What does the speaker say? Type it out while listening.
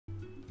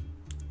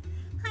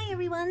Hi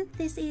everyone,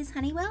 this is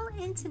Honeywell,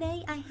 and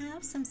today I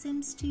have some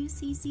Sims 2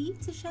 CC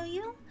to show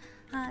you.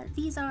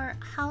 These are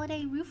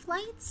holiday roof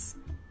lights,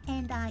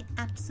 and I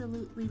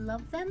absolutely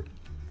love them,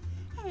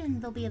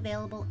 and they'll be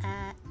available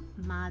at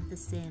Mod The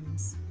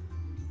Sims.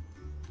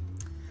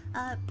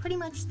 Pretty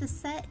much the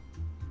set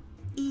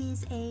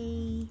is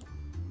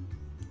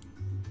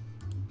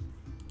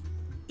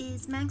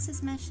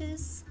Maxis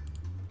meshes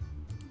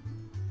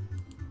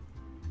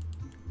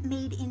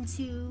made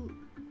into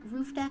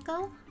roof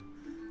deco.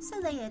 So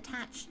they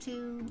attach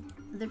to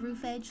the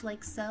roof edge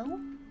like so.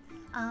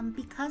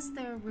 Because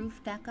they're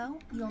roof deco,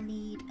 you'll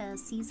need a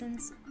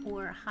Seasons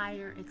or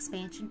higher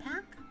expansion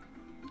pack.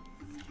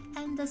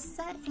 And the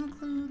set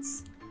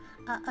includes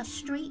a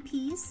straight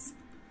piece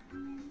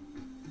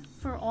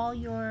for all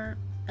your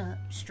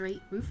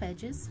straight roof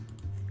edges.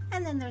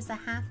 And then there's a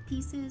half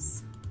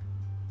pieces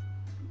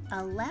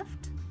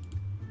left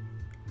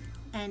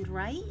and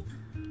right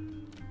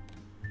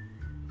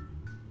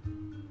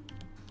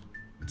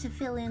to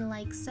fill in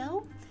like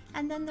so.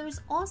 And then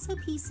there's also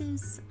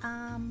pieces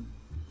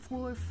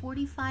for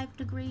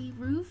 45-degree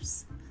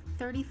roofs,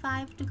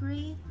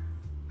 35-degree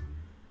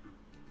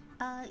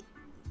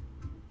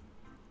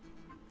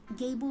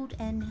gabled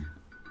and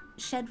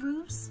shed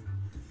roofs,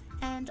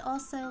 and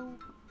also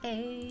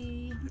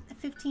a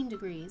 15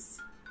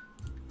 degrees.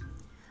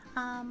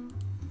 I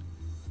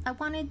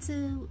wanted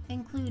to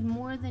include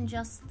more than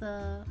just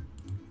the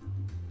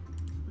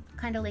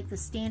kind of like the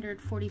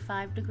standard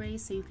 45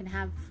 degrees, so you can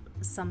have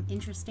some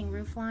interesting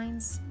roof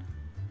lines,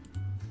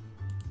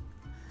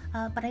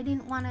 but I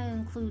didn't want to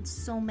include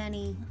so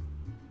many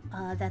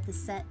that the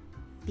set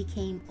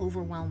became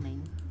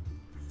overwhelming.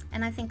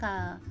 And I think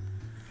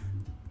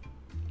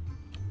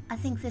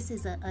this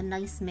is a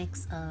nice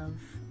mix of,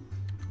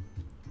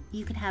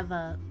 you could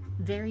have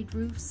varied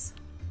roofs,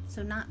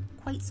 so not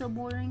quite so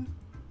boring.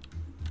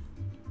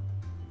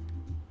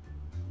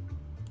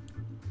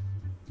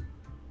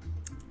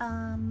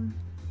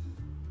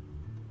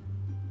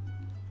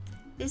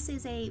 This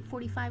is a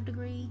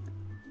 45-degree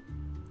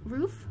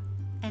roof,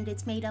 and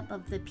it's made up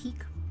of the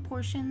peak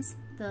portions,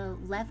 the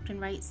left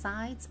and right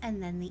sides,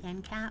 and then the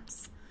end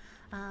caps.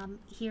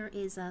 Here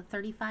is a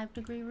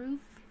 35-degree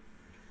roof,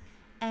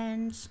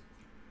 and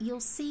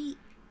you'll see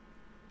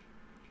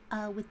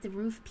with the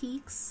roof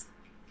peaks,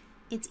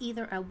 it's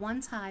either a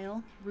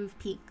one-tile roof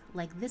peak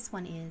like this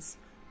one is,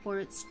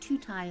 or it's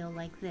two-tile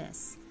like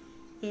this.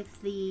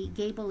 If the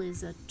gable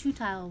is a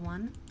two-tile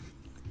one,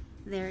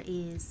 there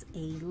is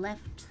a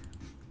left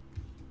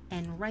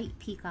and right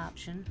peak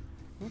option.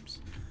 Whoops.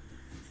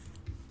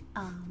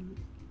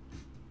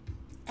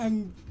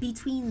 And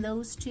between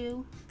those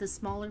two, the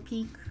smaller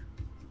peak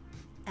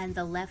and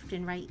the left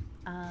and right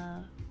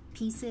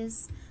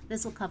pieces,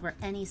 this will cover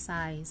any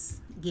size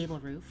gable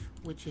roof,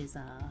 which is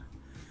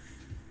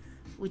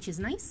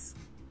nice.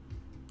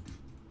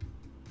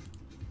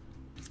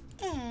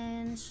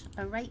 And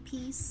a right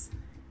piece,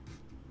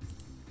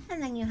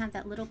 and then you have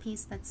that little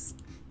piece that's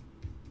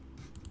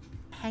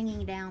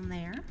hanging down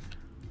there.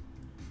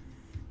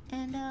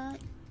 And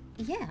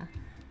yeah,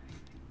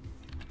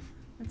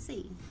 let's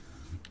see.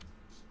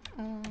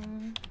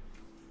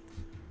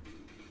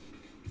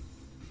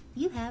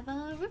 You have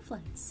roof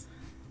lights.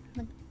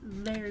 Look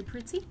very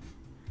pretty.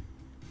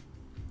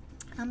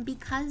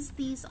 Because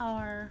these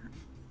are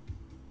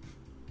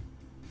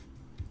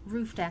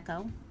roof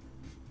deco,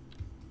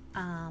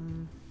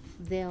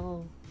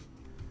 they'll,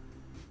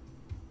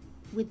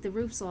 with the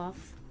roofs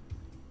off,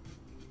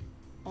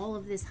 all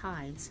of this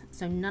hides,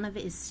 so none of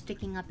it is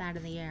sticking up out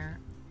of the air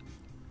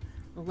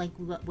like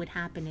what would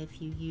happen if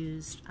you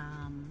used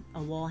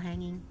a wall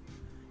hanging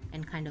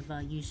and kind of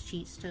used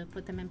cheats to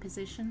put them in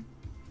position.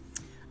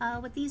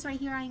 With these right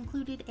here, I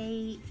included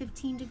a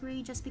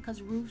 15-degree just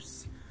because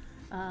roofs,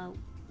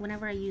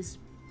 whenever I use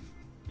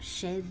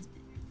shed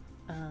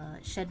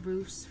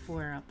roofs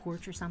for a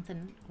porch or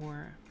something,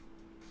 or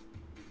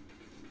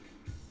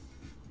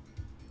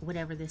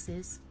whatever this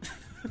is,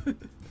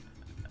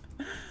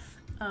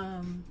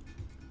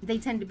 they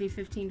tend to be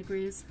 15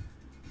 degrees.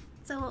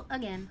 So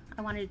again,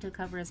 I wanted to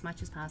cover as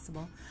much as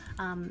possible.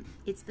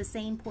 It's the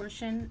same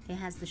portion. It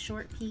has the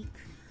short peak,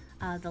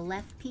 the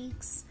left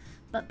peaks,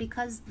 but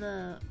because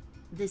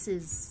this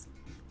is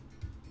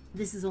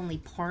only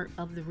part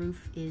of the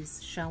roof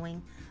is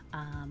showing,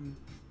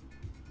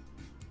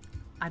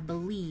 I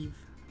believe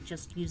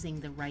just using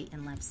the right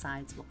and left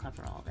sides will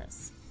cover all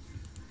this.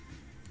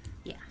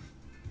 Yeah.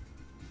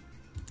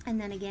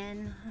 And then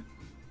again,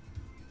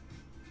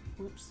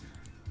 whoops,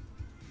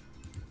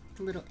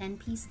 the little end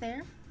piece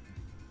there.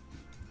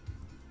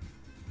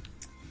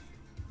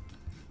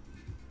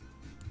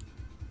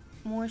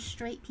 More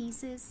straight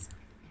pieces.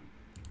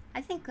 I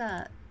think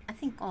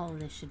all of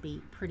this should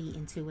be pretty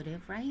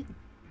intuitive, right?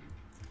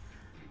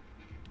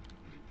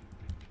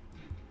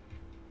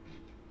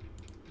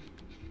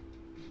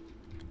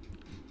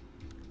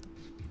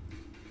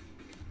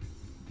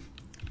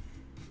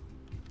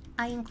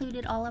 I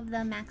included all of the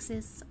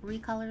Maxis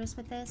recolors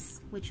with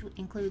this, which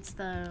includes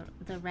the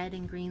red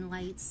and green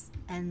lights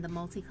and the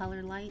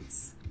multicolor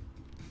lights.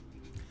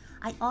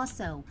 I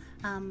also,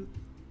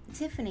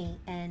 Tiffany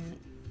and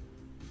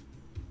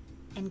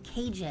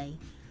KJ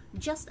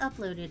just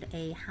uploaded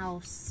a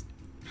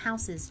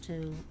houses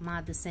to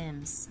Mod The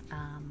Sims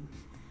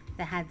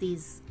that had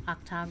these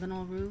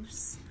octagonal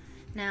roofs.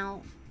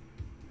 Now,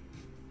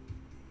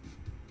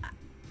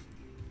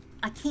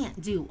 I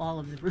can't do all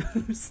of the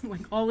roofs,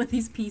 like all of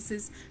these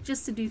pieces.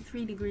 Just to do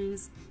 3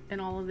 degrees and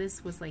all of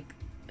this was like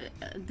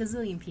a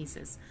gazillion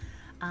pieces.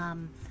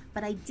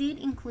 But I did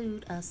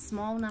include a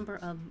small number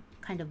of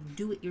kind of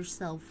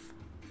do-it-yourself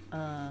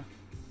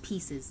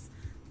pieces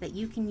that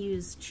you can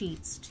use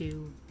cheats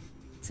to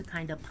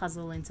kind of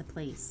puzzle into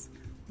place.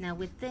 Now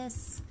with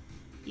this,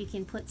 you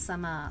can put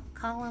some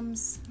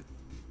columns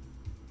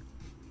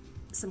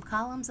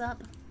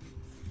up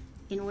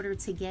in order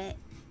to get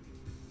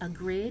a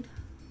grid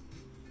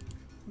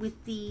with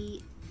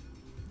the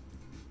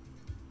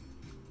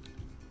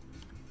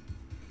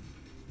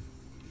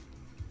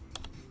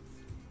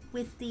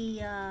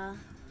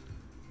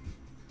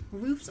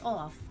roofs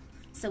off,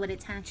 so it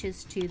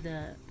attaches to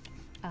the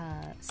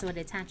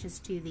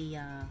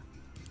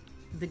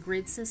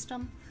grid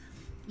system.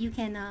 You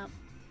can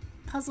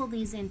puzzle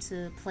these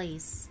into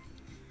place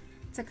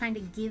to kind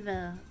of give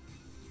an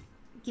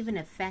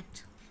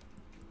effect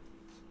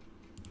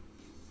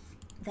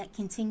that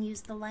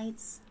continues the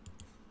lights.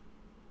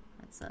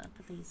 Let's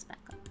put these back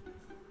up.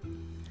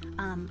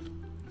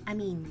 I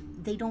mean,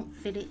 they don't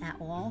fit it at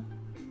all,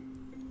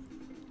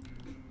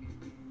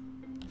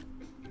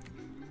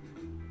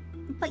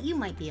 but you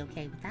might be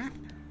okay with that.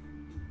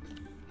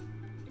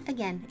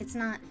 Again, it's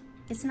not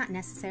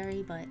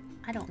necessary, but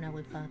I don't know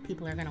if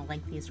people are gonna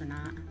like these or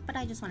not, but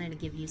I just wanted to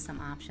give you some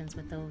options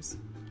with those.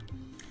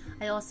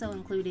 I also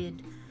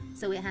included,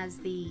 so it has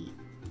the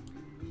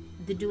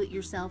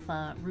do-it-yourself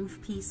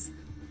roof piece,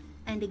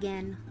 and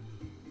again,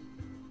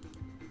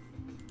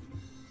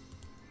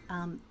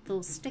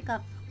 they'll stick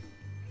up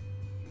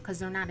because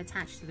they're not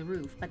attached to the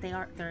roof, but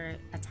they're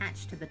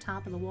attached to the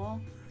top of the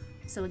wall.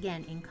 So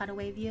again, in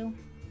cutaway view,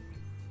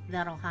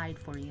 that'll hide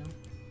for you,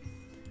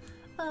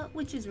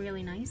 which is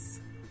really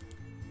nice.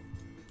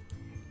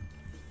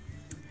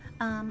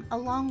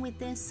 Along with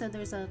this, so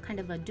there's a kind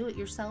of a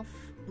do-it-yourself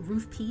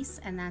roof piece,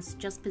 and that's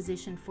just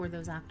positioned for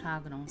those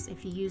octagonals.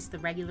 If you use the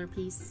regular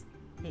piece,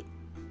 it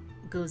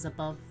goes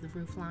above the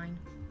roof line.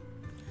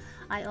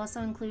 I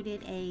also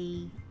included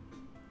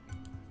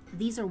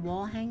these are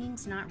wall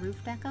hangings, not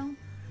roof deco.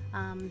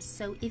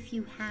 So if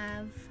you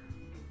have,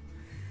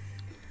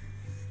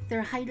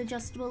 they're height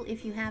adjustable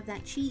if you have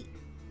that cheat,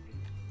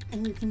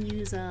 and you can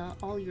use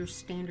all your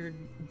standard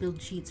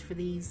build sheets for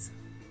these.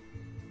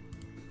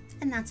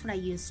 And that's what I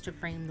used to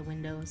frame the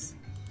windows.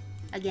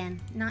 Again,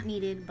 not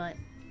needed, but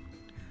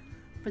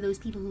for those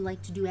people who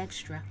like to do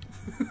extra,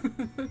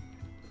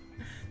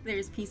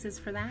 there's pieces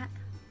for that.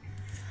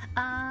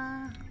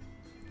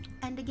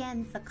 And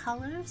again, the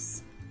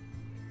colors.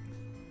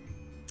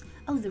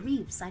 Oh, the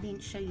reefs, I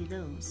didn't show you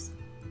those.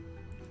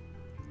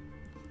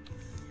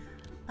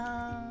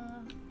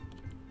 Now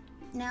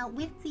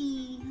with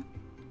the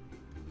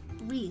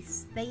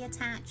wreaths, they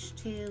attach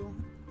to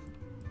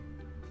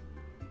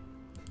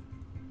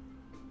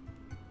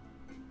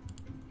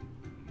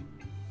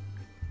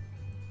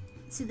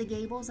the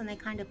gables, and they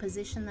kind of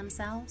position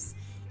themselves.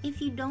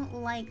 If you don't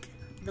like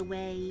the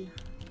way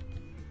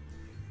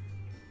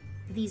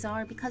these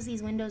are, because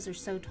these windows are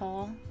so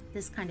tall,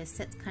 this kind of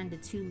sits kind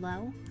of too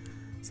low,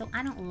 so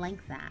I don't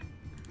like that.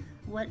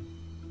 What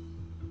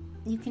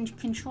you can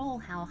control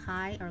how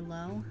high or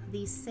low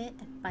these sit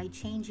by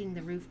changing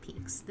the roof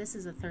peaks. This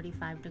is a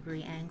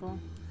 35-degree angle,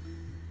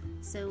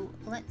 so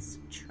let's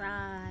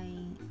try,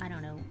 I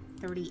don't know,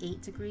 38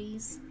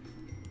 degrees.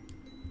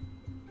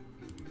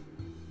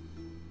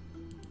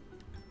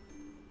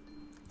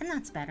 And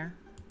that's better.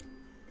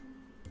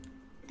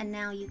 And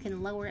now you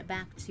can lower it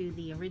back to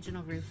the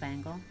original roof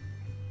angle.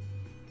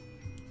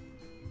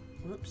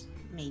 Whoops,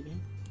 maybe.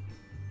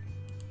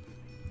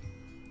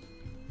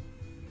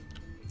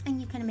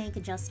 And you can make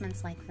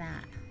adjustments like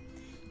that.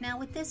 Now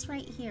with this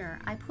right here,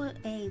 I put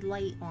a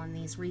light on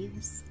these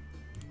wreaths.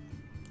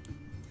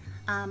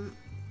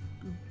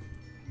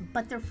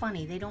 But they're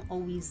funny. They don't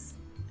always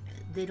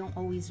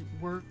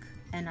work.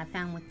 And I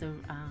found with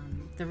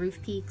the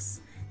roof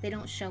peaks, they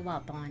don't show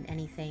up on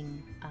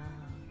anything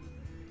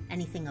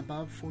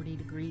above 40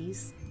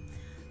 degrees.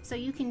 So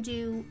you can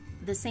do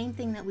the same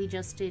thing that we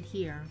just did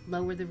here.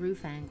 Lower the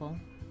roof angle,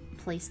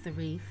 place the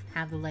reef,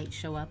 have the light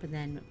show up, and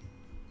then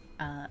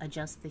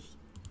adjust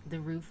the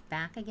roof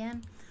back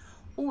again.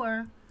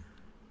 Or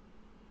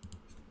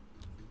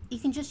you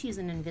can just use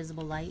an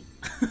invisible light.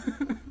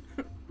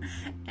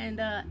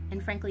 and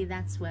frankly,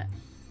 that's what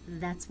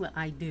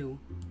I do.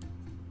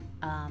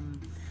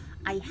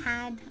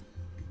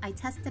 I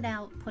tested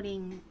out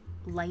putting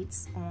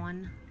lights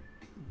on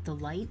the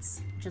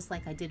lights, just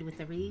like I did with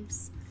the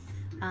reefs,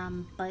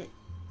 but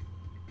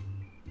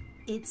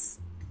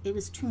it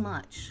was too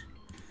much.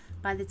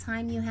 By the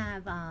time you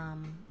have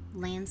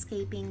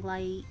landscaping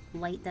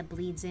light that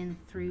bleeds in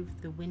through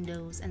the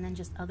windows, and then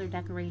just other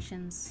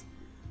decorations,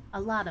 a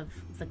lot of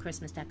the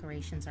Christmas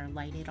decorations are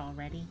lighted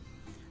already.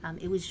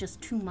 It was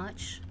just too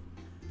much.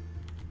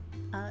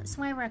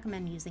 So I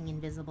recommend using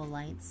invisible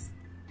lights.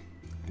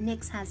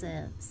 Nyx has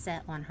a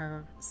set on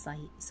her site,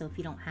 so if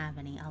you don't have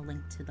any, I'll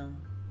link to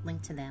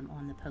them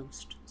on the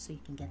post so you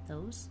can get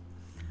those.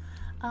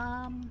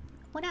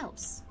 What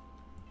else?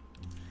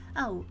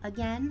 Oh,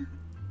 again,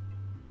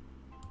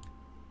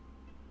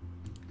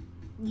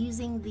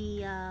 using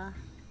the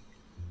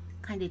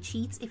kind of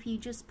cheats. If you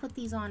just put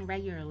these on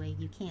regularly,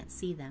 you can't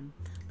see them.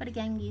 But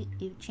again,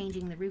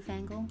 changing the roof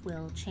angle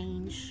will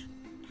change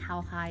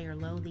how high or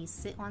low these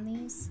sit on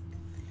these.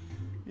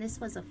 And this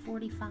was a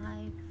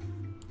 45.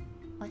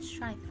 Let's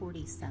try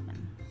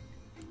 47.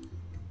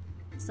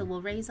 So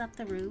we'll raise up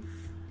the roof,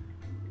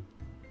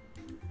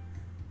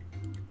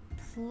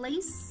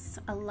 place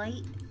a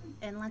light,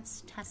 and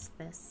let's test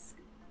this.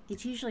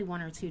 It's usually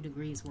 1 or 2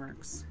 degrees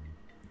works.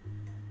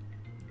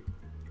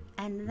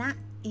 And that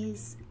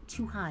is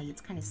too high.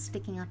 It's kind of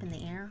sticking up in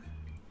the air.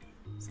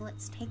 So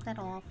let's take that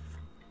off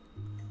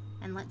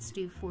and let's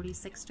do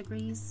 46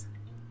 degrees.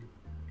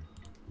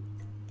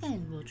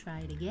 And we'll try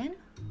it again.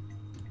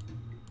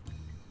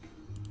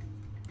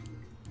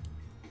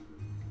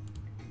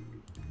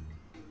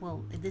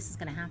 Well, this is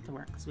going to have to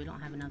work because we don't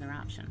have another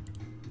option.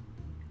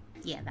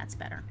 Yeah, that's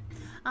better.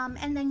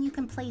 And then you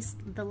can place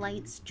the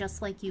lights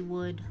just like you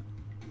would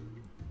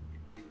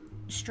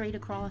straight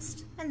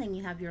across, and then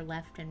you have your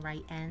left and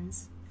right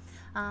ends.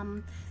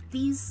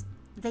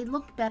 They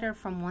look better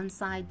from one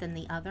side than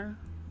the other.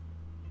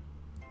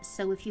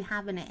 So if you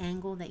have an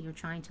angle that you're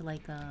trying to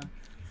like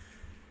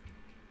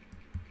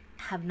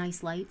have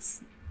nice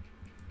lights,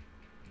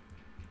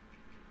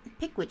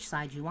 pick which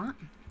side you want.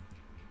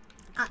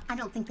 I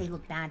don't think they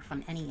look bad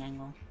from any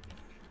angle.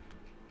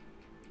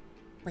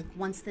 Like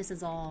once this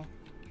is all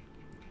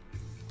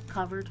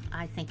covered,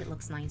 I think it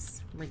looks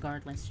nice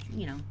regardless,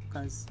 you know,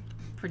 because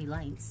pretty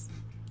lights.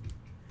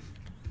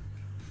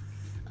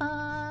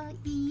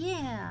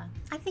 Yeah,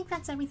 I think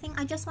that's everything.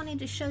 I just wanted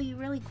to show you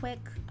really quick,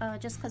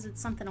 just because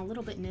it's something a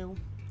little bit new,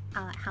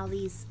 how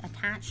these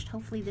attached.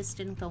 Hopefully this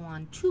didn't go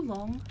on too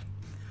long.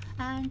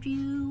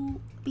 And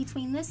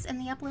between this and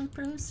the upload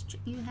post,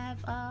 you have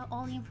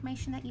all the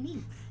information that you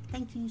need.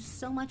 Thank you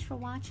so much for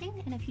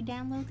watching, and if you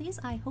download these,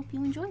 I hope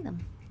you enjoy them.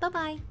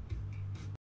 Bye-bye.